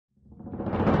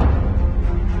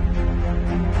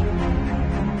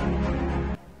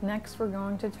Next, we're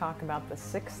going to talk about the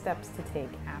 6 steps to take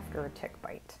after a tick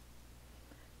bite.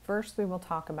 First, we will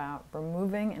talk about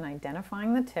removing and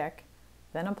identifying the tick,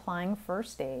 then applying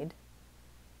first aid,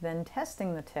 then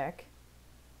testing the tick,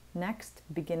 next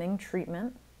beginning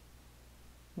treatment,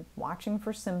 watching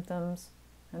for symptoms,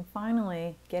 and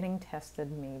finally getting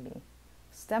tested maybe.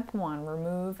 Step 1,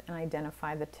 remove and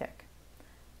identify the tick.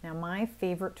 Now my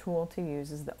favorite tool to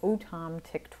use is the OTOM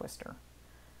tick twister.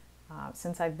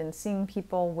 Since I've been seeing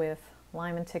people with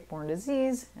Lyme and tick-borne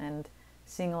disease and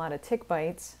seeing a lot of tick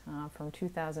bites from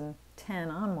 2010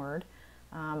 onward,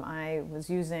 I was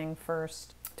using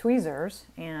first tweezers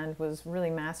and was really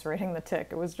macerating the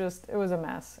tick. It was a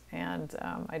mess, and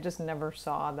I just never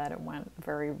saw that it went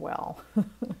very well.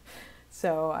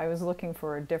 So I was looking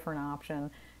for a different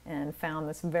option and found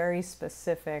this very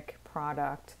specific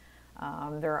product.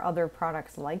 There are other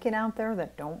products like it out there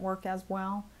that don't work as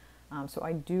well. So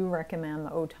I do recommend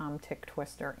the OTOM tick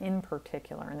twister in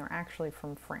particular, and they're actually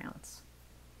from France.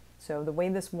 So the way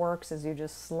this works is you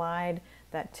just slide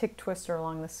that tick twister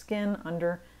along the skin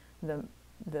under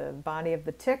the body of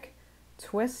the tick,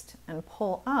 twist and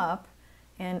pull up,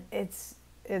 and it's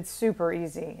super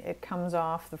easy. It comes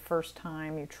off the first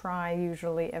time you try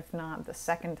usually, if not the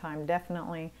second time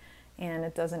definitely, and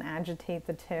it doesn't agitate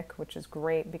the tick, which is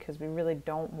great because we really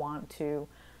don't want to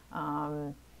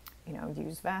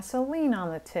use Vaseline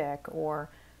on the tick or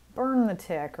burn the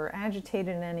tick or agitate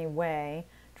it in any way,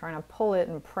 trying to pull it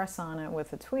and press on it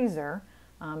with a tweezer,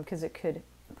 because it could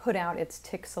put out its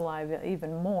tick saliva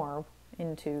even more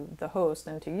into the host,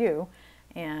 into you,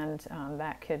 and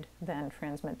that could then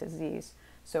transmit disease.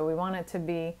 So we want it to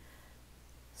be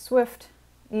swift,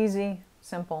 easy,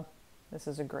 simple. This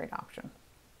is a great option.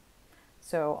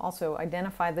 So also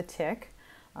identify the tick.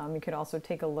 You could also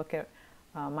take a look at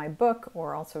my book,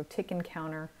 or also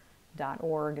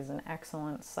tickencounter.org is an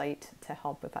excellent site to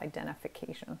help with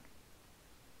identification.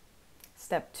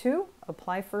 Step 2,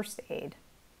 apply first aid.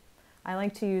 I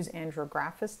like to use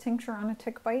Adrographis tincture on a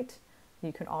tick bite.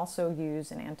 You could also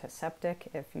use an antiseptic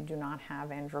if you do not have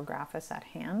Adrographis at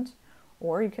hand,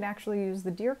 or you could actually use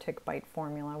the deer tick bite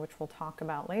formula, which we'll talk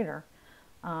about later.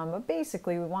 But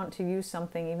basically we want to use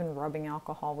something, even rubbing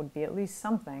alcohol would be at least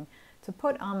something, to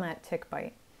put on that tick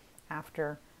bite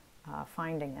after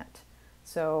finding it.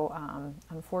 So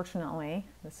unfortunately,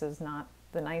 this is not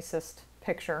the nicest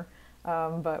picture,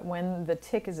 but when the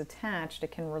tick is attached,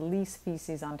 it can release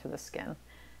feces onto the skin.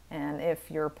 And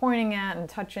if you're pointing at and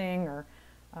touching or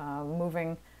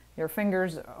moving your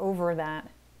fingers over that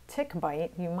tick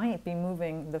bite, you might be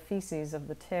moving the feces of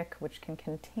the tick, which can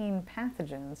contain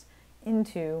pathogens,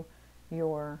 into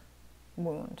your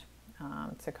wound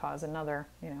to cause another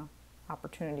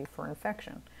opportunity for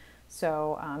infection.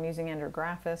 So I'm using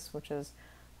Adrographis, which is,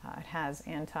 it has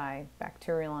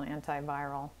antibacterial and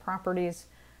antiviral properties,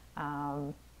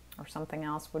 or something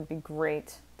else would be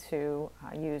great to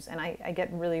use. And I get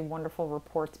really wonderful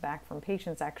reports back from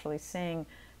patients actually saying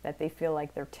that they feel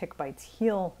like their tick bites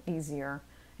heal easier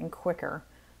and quicker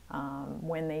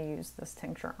when they use this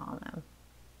tincture on them.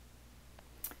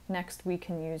 Next, we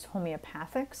can use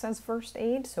Homeopathics as first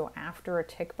aid. So after a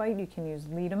tick bite, you can use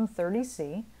Lyme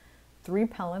 30C, 3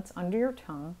 pellets under your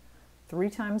tongue, 3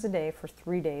 times a day for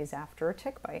 3 days after a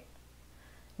tick bite.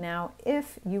 Now,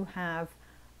 if you have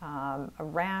a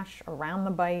rash around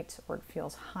the bite, or it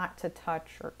feels hot to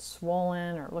touch, or it's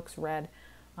swollen, or it looks red,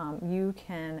 you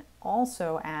can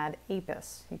also add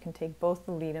Apis. You can take both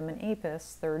the Lyme and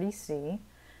Apis 30C,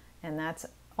 and that's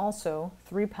also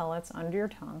 3 pellets under your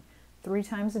tongue, 3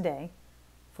 times a day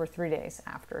for 3 days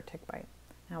after a tick bite.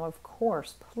 Now, of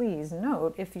course, please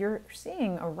note, if you're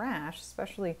seeing a rash,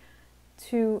 especially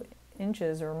 2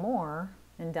 inches or more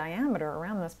in diameter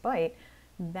around this bite,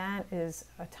 that is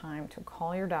a time to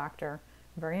call your doctor.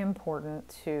 Very important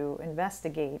to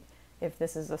investigate if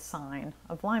this is a sign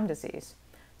of Lyme disease.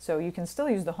 So you can still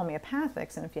use the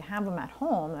Homeopathics, and if you have them at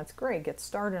home, that's great. Get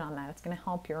started on that. It's going to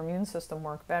help your immune system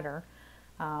work better.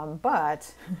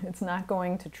 But it's not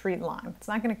going to treat Lyme. It's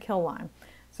not going to kill Lyme.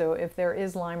 So if there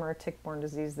is Lyme or a tick-borne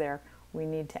disease there, we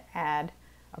need to add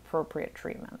appropriate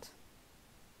treatment.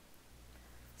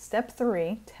 Step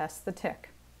 3, test the tick.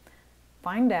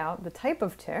 Find out the type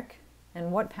of tick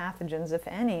and what pathogens, if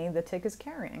any, the tick is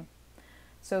carrying.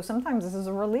 So sometimes this is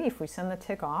a relief. We send the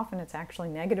tick off and it's actually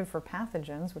negative for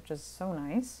pathogens, which is so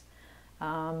nice.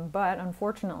 But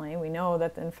unfortunately, we know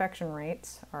that the infection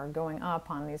rates are going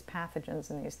up on these pathogens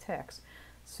and these ticks.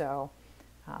 So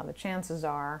the chances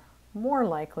are more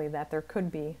likely that there could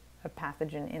be a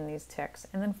pathogen in these ticks.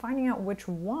 And then finding out which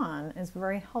one is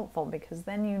very helpful, because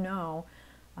then you know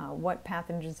what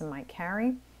pathogens it might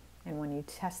carry, And when you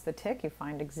test the tick, you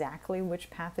find exactly which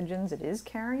pathogens it is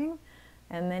carrying,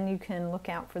 and then you can look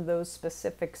out for those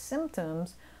specific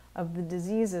symptoms of the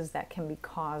diseases that can be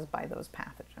caused by those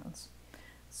pathogens.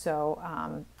 So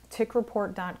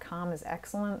tickreport.com is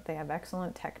excellent. They have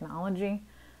excellent technology.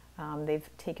 They've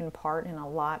taken part in a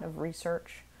lot of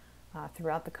research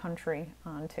throughout the country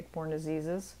on tick-borne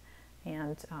diseases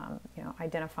and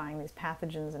identifying these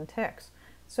pathogens in ticks.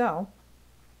 So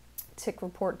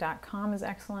tickreport.com is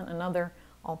excellent. Another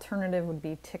alternative would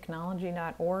be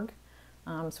ticknology.org.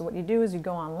 So what you do is you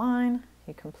go online,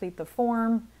 you complete the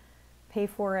form, pay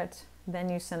for it, then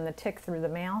you send the tick through the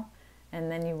mail,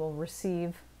 and then you will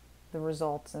receive the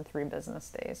results in 3 business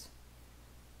days.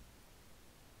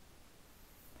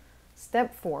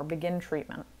 Step 4, begin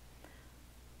treatment.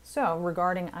 So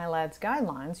regarding ILADS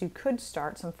guidelines, you could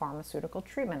start some pharmaceutical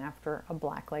treatment after a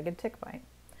black-legged tick bite.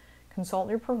 Consult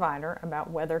your provider about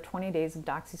whether 20 days of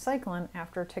doxycycline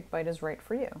after a tick bite is right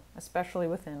for you, especially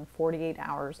within 48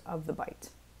 hours of the bite.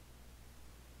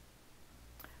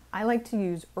 I like to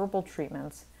use herbal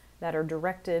treatments that are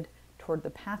directed toward the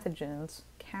pathogens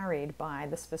carried by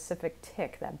the specific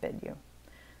tick that bit you.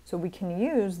 So we can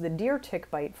use the deer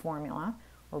tick bite formula,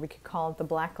 or we could call it the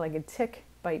black-legged tick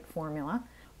bite formula,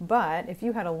 but if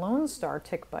you had a Lone Star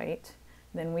tick bite,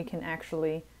 then we can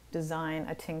actually design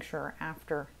a tincture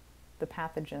after the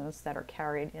pathogens that are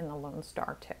carried in the Lone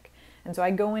Star tick. And so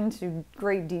I go into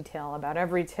great detail about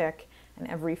every tick and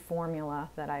every formula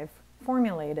that I've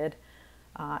formulated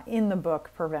in the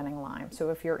book Preventing Lyme. So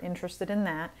if you're interested in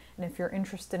that, and if you're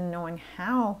interested in knowing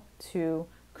how to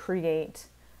create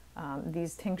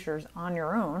these tinctures on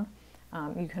your own,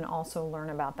 you can also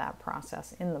learn about that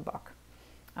process in the book.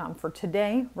 For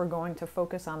today, we're going to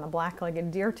focus on the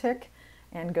black-legged deer tick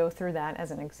and go through that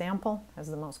as an example, as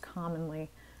the most commonly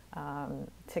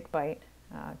tick bite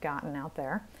gotten out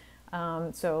there.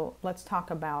 So let's talk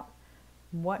about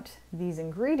what these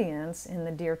ingredients in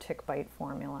the deer tick bite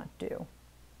formula do.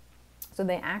 So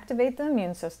they activate the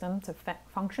immune system to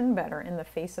function better in the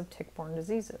face of tick-borne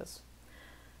diseases.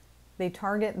 They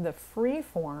target the free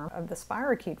form of the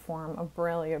spirochete form of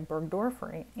Borrelia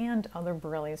burgdorferi and other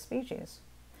Borrelia species.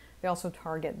 They also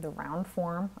target the round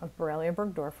form of Borrelia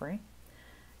burgdorferi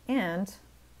and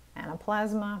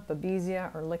Anaplasma,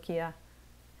 Babesia, Ehrlichia,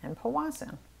 and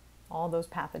Powassan, all those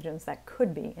pathogens that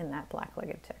could be in that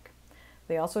black-legged tick.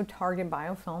 They also target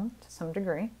biofilm to some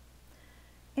degree,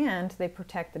 and they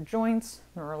protect the joints,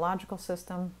 neurological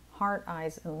system, heart,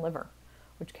 eyes, and liver,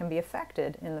 which can be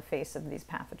affected in the face of these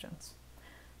pathogens.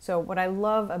 So what I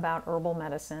love about herbal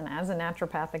medicine as a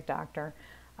naturopathic doctor,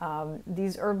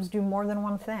 these herbs do more than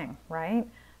one thing, right?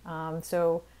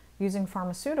 So using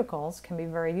pharmaceuticals can be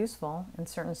very useful in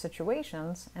certain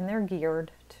situations, and they're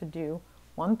geared to do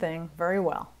one thing very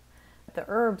well. The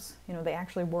herbs, they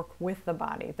actually work with the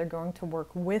body. They're going to work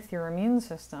with your immune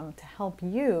system to help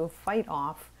you fight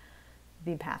off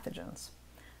the pathogens,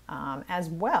 as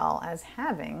well as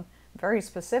having very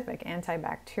specific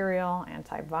antibacterial,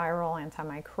 antiviral,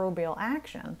 antimicrobial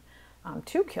action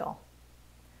to kill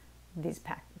these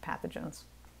pathogens.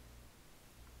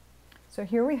 So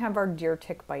here we have our deer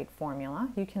tick bite formula.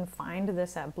 You can find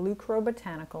this at Blue Crow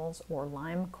Botanicals or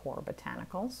Lyme Core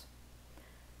Botanicals,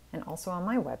 and also on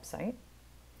my website.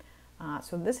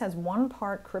 So this has 1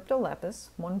 part Cryptolepis,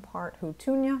 1 part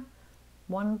Houtunia,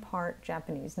 1 part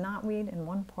Japanese knotweed, and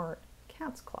 1 part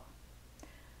cat's claw.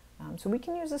 So we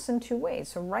can use this in 2 ways.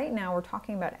 So right now we're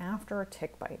talking about after a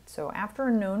tick bite. So after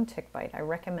a known tick bite, I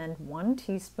recommend 1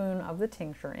 teaspoon of the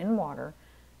tincture in water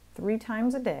 3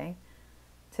 times a day,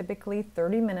 typically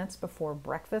 30 minutes before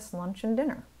breakfast, lunch, and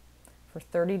dinner for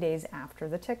 30 days after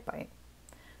the tick bite.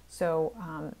 So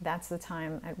that's the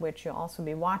time at which you'll also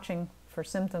be watching for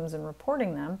symptoms and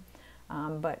reporting them,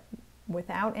 but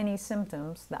without any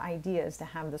symptoms, the idea is to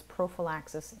have this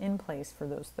prophylaxis in place for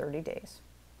those 30 days.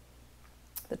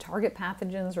 The target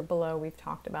pathogens are below. We've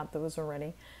talked about those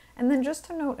already. And then just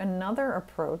to note, another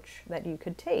approach that you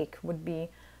could take would be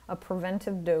a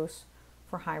preventive dose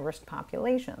for high-risk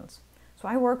populations. So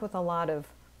I work with a lot of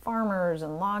farmers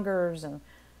and loggers and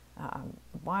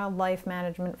wildlife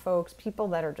management folks, people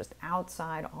that are just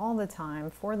outside all the time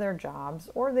for their jobs,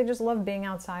 or they just love being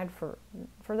outside for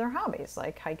their hobbies,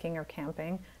 like hiking or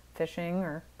camping, fishing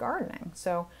or gardening.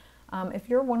 So if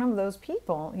you're one of those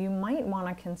people, you might want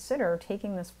to consider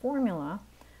taking this formula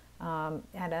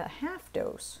at a half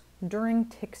dose during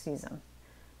tick season.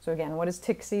 So again, what is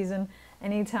tick season?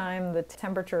 Anytime the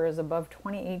temperature is above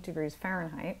 28 degrees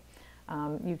Fahrenheit,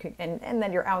 you can, and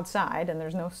that you're outside and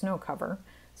there's no snow cover,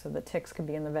 so the ticks could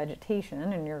be in the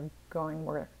vegetation and you're going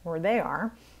where they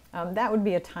are, that would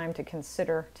be a time to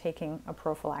consider taking a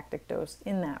prophylactic dose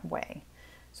in that way.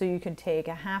 So you could take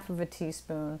a half of a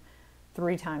teaspoon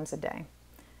 3 times a day.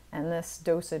 And this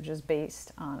dosage is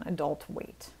based on adult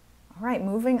weight. All right,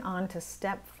 moving on to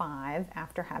step 5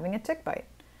 after having a tick bite.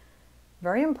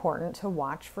 Very important to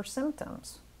watch for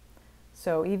symptoms.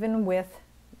 So even with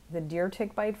the deer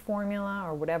tick bite formula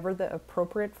or whatever the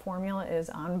appropriate formula is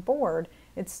on board,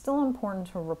 it's still important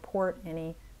to report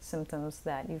any symptoms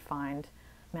that you find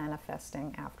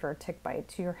manifesting after a tick bite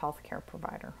to your healthcare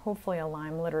provider, hopefully a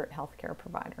Lyme literate healthcare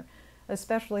provider,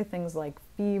 especially things like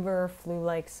fever,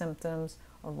 flu-like symptoms,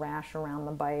 a rash around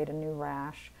the bite, a new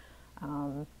rash,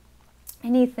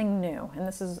 anything new. And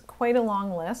this is quite a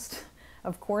long list.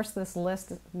 Of course, this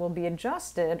list will be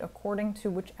adjusted according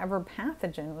to whichever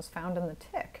pathogen was found in the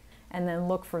tick, and then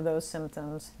look for those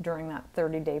symptoms during that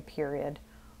 30-day period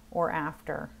or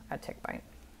after a tick bite.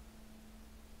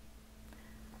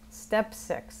 Step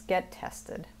 6, get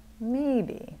tested.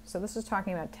 Maybe. So this is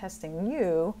talking about testing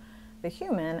you, the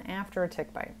human, after a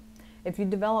tick bite. If you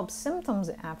develop symptoms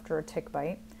after a tick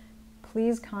bite,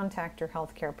 please contact your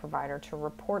healthcare provider to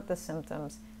report the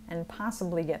symptoms and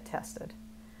possibly get tested.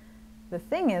 The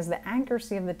thing is, the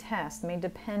accuracy of the test may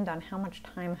depend on how much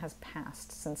time has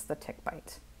passed since the tick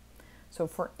bite. So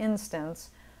for instance,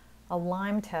 a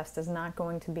Lyme test is not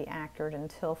going to be accurate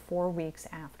until 4 weeks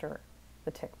after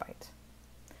the tick bite.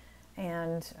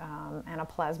 And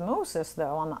anaplasmosis,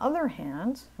 though, on the other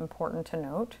hand, important to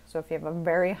note, so if you have a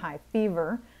very high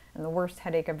fever and the worst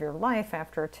headache of your life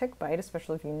after a tick bite,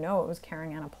 especially if you know it was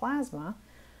carrying anaplasma,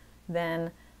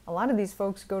 then a lot of these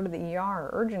folks go to the ER or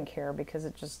urgent care because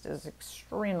it just is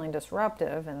extremely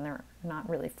disruptive and they're not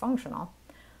really functional.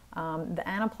 The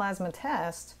anaplasma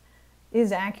test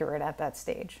is accurate at that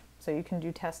stage. So you can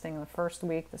do testing the first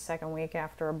week, the second week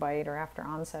after a bite, or after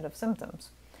onset of symptoms,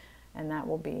 and that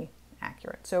will be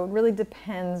accurate. So it really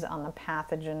depends on the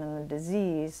pathogen and the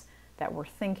disease that we're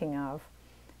thinking of.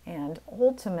 And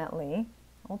ultimately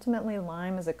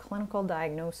Lyme is a clinical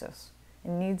diagnosis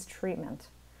and needs treatment.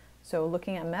 So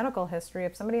looking at medical history,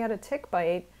 if somebody had a tick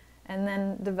bite and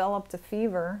then developed a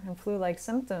fever and flu-like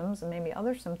symptoms and maybe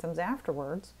other symptoms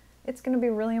afterwards, it's going to be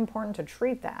really important to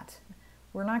treat that.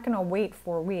 We're not going to wait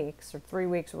 4 weeks or 3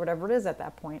 weeks or whatever it is at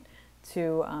that point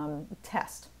to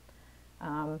test.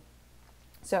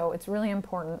 So it's really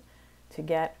important to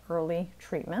get early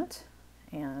treatment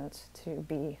and to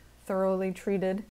be thoroughly treated